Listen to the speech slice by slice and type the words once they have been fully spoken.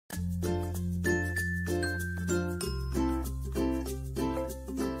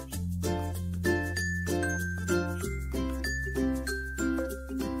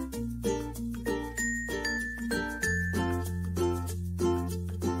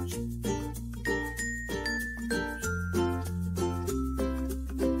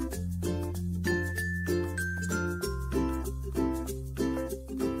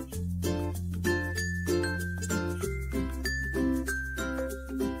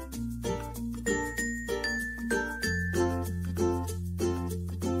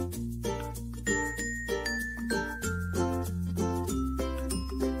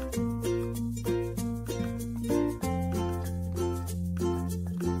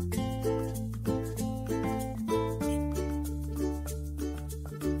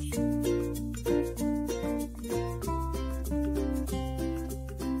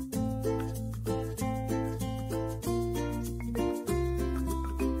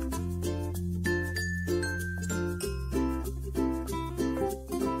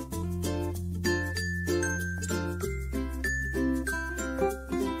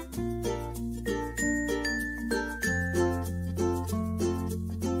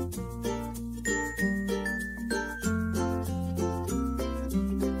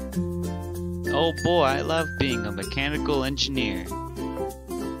Oh boy, I love being a mechanical engineer.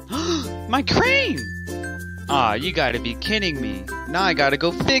 My crane! Aw, you gotta be kidding me. Now I gotta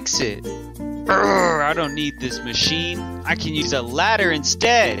go fix it. Urgh, I don't need this machine. I can use a ladder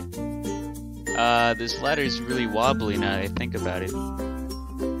instead. This ladder's really wobbly now that I think about it.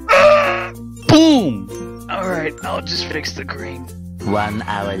 Boom! Alright, I'll just fix the crane. 1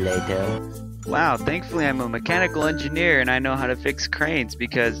 hour later. Wow, thankfully I'm a mechanical engineer and I know how to fix cranes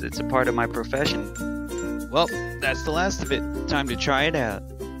because it's a part of my profession. Well, that's the last of it. Time to try it out.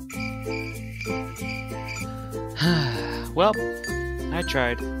 Well, I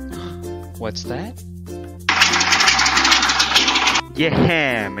tried. What's that?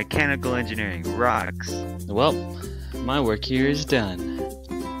 Yeah, mechanical engineering rocks. Well, my work here is done.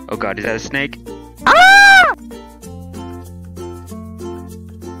 Oh god, is that a snake?